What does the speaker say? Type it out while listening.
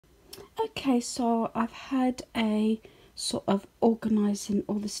Okay, so I've had a sort of organising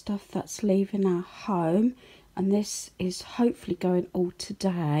all the stuff that's leaving our home, and this is hopefully going all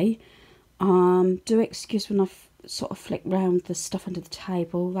today. Do excuse when sort of flick round the stuff under the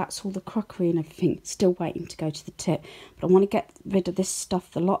table. That's all the crockery and everything still waiting to go to the tip, but I want to get rid of this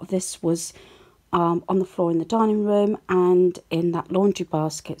stuff. A lot of this was on the floor in the dining room and in that laundry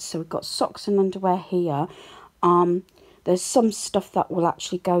basket. So we've got socks and underwear here. There's some stuff that will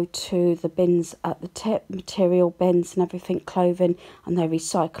actually go to the bins at the tip, material bins and everything, clothing, and they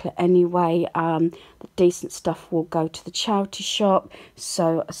recycle it anyway. The decent stuff will go to the charity shop.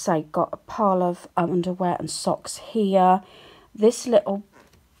 So I say, got a pile of underwear and socks here. This little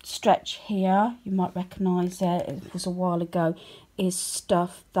stretch here, you might recognise it, it was a while ago, is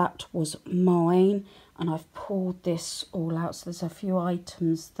stuff that was mine, and I've pulled this all out, so there's a few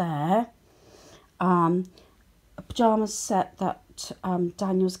items there. A pyjama set that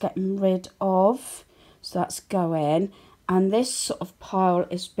Daniel's getting rid of, so that's going. And this sort of pile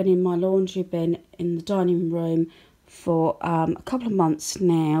has been in my laundry bin in the dining room for a couple of months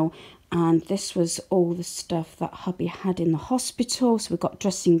now, and this was all the stuff that hubby had in the hospital. So we've got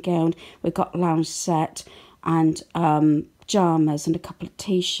dressing gown, we've got lounge set, and pyjamas and a couple of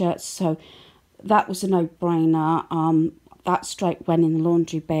t-shirts. So that was a no-brainer. That straight went in the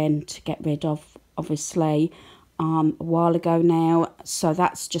laundry bin to get rid of, obviously, a while ago now, so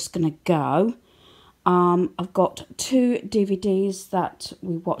that's just going to go. I've got 2 DVDs that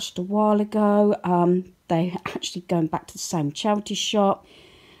we watched a while ago. They're actually going back to the same charity shop.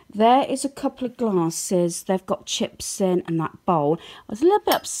 There is a couple of glasses. They've got chips in and that bowl. I was a little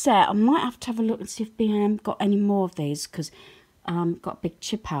bit upset. I might have to have a look and see if B&M got any more of these, because got a big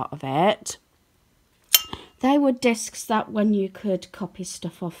chip out of it. They were discs that when you could copy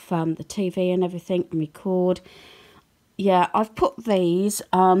stuff off the TV and everything and record. Yeah, I've put these.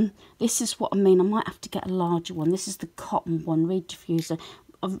 This is what I mean. I might have to get a larger one. This is the cotton one, reed diffuser.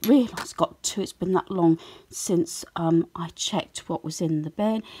 I've realised I've got 2. It's been that long since I checked what was in the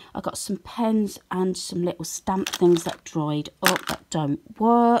bin. I got some pens and some little stamp things that dried up that don't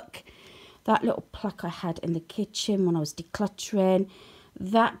work. That little plaque I had in the kitchen when I was decluttering,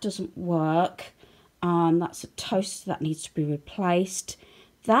 that doesn't work. That's a toaster that needs to be replaced.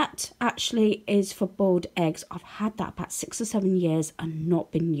 That actually is for boiled eggs. I've had that about 6 or 7 years and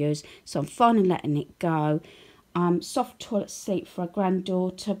not been used, so I'm finally letting it go. Soft toilet seat for a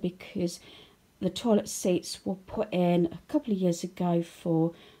granddaughter, because the toilet seats were put in a couple of years ago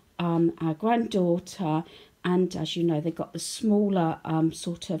for our granddaughter, and as you know, they got the smaller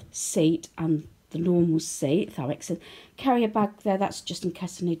sort of seat and the normal seat, if that makes sense. Carrier bag there, that's just in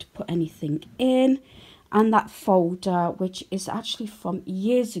case I need to put anything in. And that folder, which is actually from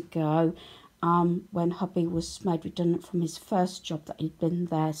years ago, when hubby was made redundant from his first job that he'd been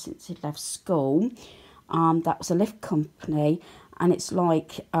there since he'd left school. That was a lift company, and it's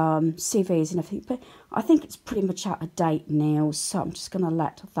like CVs and everything, but I think it's pretty much out of date now, so I'm just going to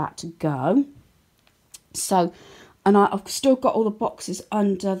let that go. So, and I've still got all the boxes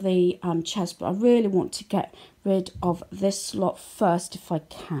under the chest, but I really want to get rid of this lot first if I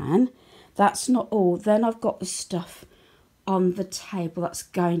can. That's not all. Then I've got the stuff on the table that's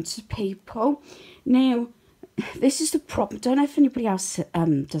going to people. Now, this is the problem. I don't know if anybody else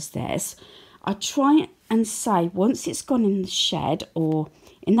does this. I try and say once it's gone in the shed or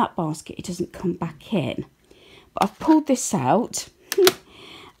in that basket, it doesn't come back in. But I've pulled this out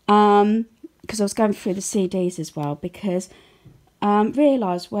because I was going through the CDs as well, because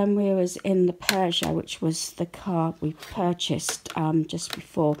realised when we was in the Peugeot, which was the car we purchased just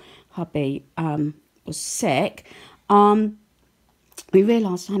before hubby was sick, we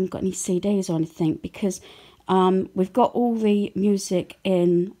realised I haven't got any CDs or anything, because we've got all the music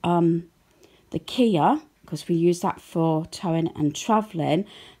in the Kia, because we use that for towing and travelling,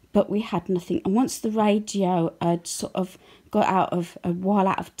 but we had nothing. And once the radio had sort of got out of a while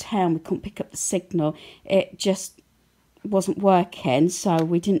out of town, we couldn't pick up the signal. It just wasn't working, so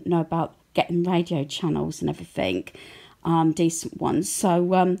we didn't know about getting radio channels and everything, decent ones.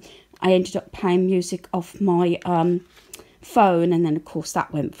 So I ended up playing music off my phone, and then of course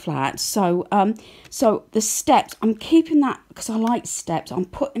that went flat. So so the steps, I'm keeping that because I like steps. I'm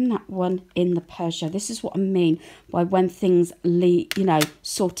putting that one in the Peugeot. This is what I mean by when things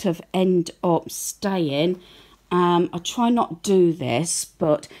sort of end up staying. I try not do this,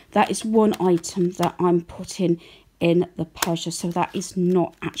 but that is one item that I'm putting in the Peugeot, so that is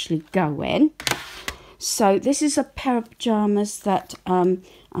not actually going. So this is a pair of pyjamas that I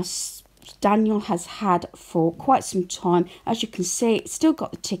Daniel has had for quite some time. As you can see, it's still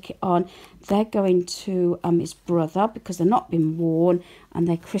got the ticket on. They're going to his brother because they're not been worn, and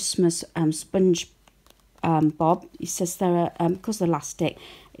they're Christmas sponge bob. He says they're because the elastic,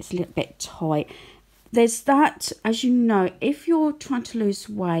 it's a little bit tight. There's that, as you know, if you're trying to lose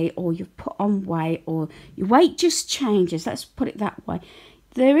weight, or you've put on weight, or your weight just changes, let's put it that way,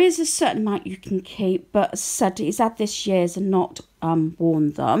 there is a certain amount you can keep, but as I said, he's had this years and not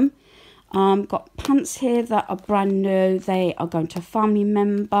worn them. Got pants here that are brand new. They are going to a family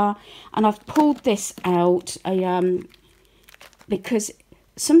member, and I've pulled this out because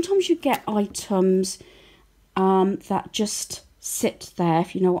sometimes you get items that just sit there,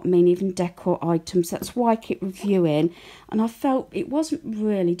 if you know what I mean, even decor items. That's why I keep reviewing, and I felt it wasn't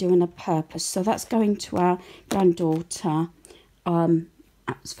really doing a purpose, so that's going to our granddaughter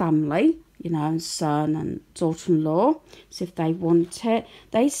family, you know, and son and daughter-in-law, so if they want it.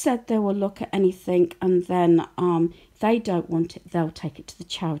 They said they will look at anything, and then if they don't want it, they'll take it to the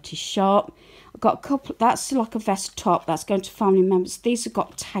charity shop. I've got a couple, that's like a vest top, that's going to family members. These have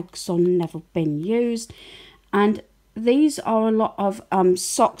got tags on, never been used. And these are a lot of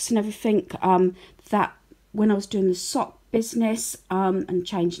socks and everything that when I was doing the sock business and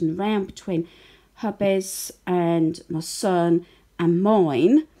changing around between hubby's and my son and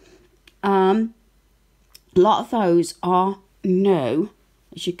mine, a lot of those are new.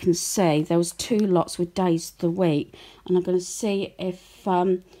 As you can see, there was 2 lots with days of the week, and I'm going to see if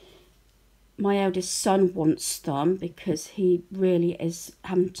my eldest son wants them, because he really is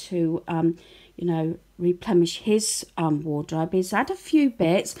having to you know, replenish his wardrobe. He's had a few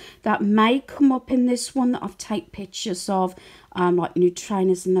bits that may come up in this one that I've taken pictures of, like new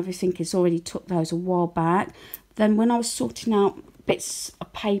trainers and everything. He's already took those a while back. Then when I was sorting out bits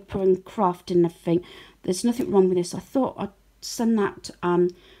of paper and craft and everything, there's nothing wrong with this. I thought I'd send that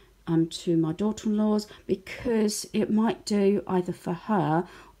to my daughter-in-law's, because it might do either for her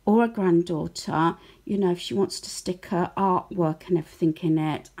or a granddaughter, you know, if she wants to stick her artwork and everything in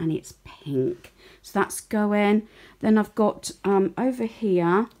it, and it's pink. So that's going. Then I've got over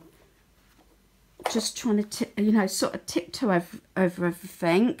here, just trying to, you know, sort of tiptoe over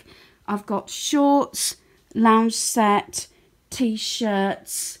everything. I've got shorts, lounge set,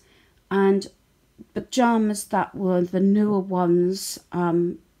 t-shirts, and pajamas that were the newer ones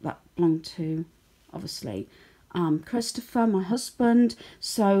that belong to, obviously, Christopher, my husband.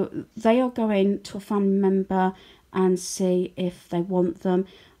 So they are going to a family member and see if they want them.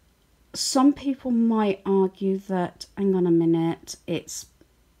 Some people might argue that, hang on a minute, it's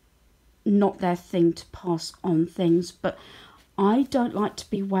not their thing to pass on things, but I don't like to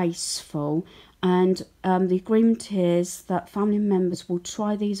be wasteful, and the agreement is that family members will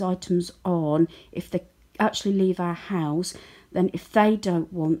try these items on if they actually leave our house. Then if they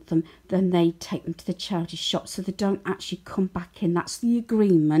don't want them, then they take them to the charity shop, so they don't actually come back in. That's the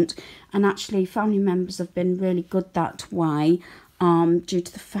agreement. And actually family members have been really good that way, due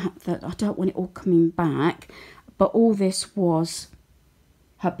to the fact that I don't want it all coming back. But all this was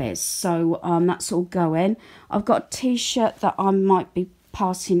hubby's, so that's all going. I've got a t-shirt that I might be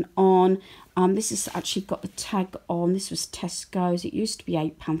passing on. This has actually got the tag on. This was Tesco's. It used to be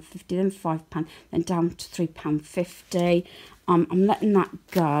 £8.50, then £5, then down to £3.50. I'm letting that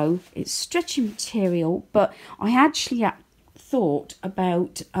go. It's stretchy material, but I actually thought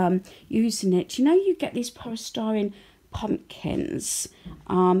about using it. You know, you get these polystyrene pumpkins.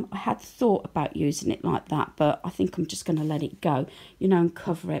 I had thought about using it like that, but I think I'm just going to let it go, you know, and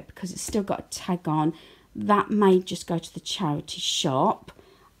cover it, because it's still got a tag on. That may just go to the charity shop.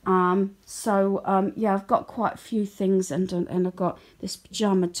 Yeah, I've got quite a few things, and I've got this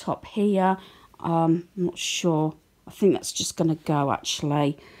pajama top here. I'm not sure. I think that's just going to go,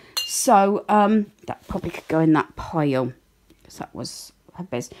 actually. So that probably could go in that pile, because that was her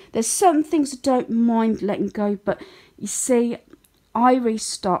best. There's certain things I don't mind letting go, but you see, I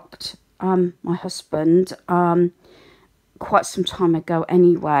restocked my husband quite some time ago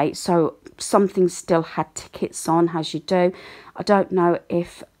anyway, so some things still had tickets on, as you do. I don't know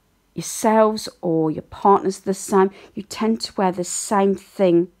if yourselves or your partner's the same. You tend to wear the same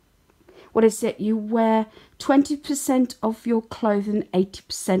thing. What is it? You wear 20% of your clothing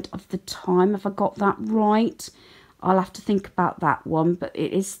 80% of the time. Have I got that right? I'll have to think about that one, but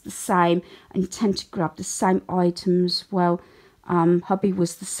it is the same, and you tend to grab the same items. Well, hubby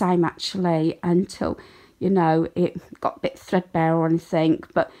was the same, actually, until, you know, it got a bit threadbare or anything.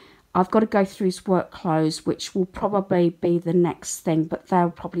 But I've got to go through his work clothes, which will probably be the next thing, but they'll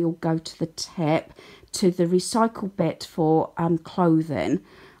probably all go to the tip, to the recycle bit for clothing.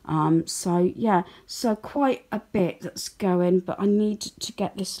 So yeah, so quite a bit that's going, but I need to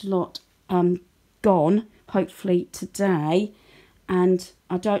get this lot gone, hopefully today. And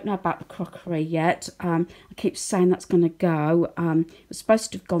I don't know about the crockery yet. I keep saying that's going to go. It was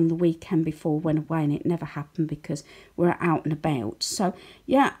supposed to have gone the weekend before we went away, and it never happened because we're out and about. So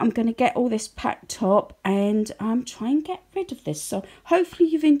yeah, I'm going to get all this packed up and try and get rid of this. So hopefully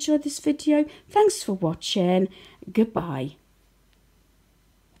you've enjoyed this video. Thanks for watching. Goodbye.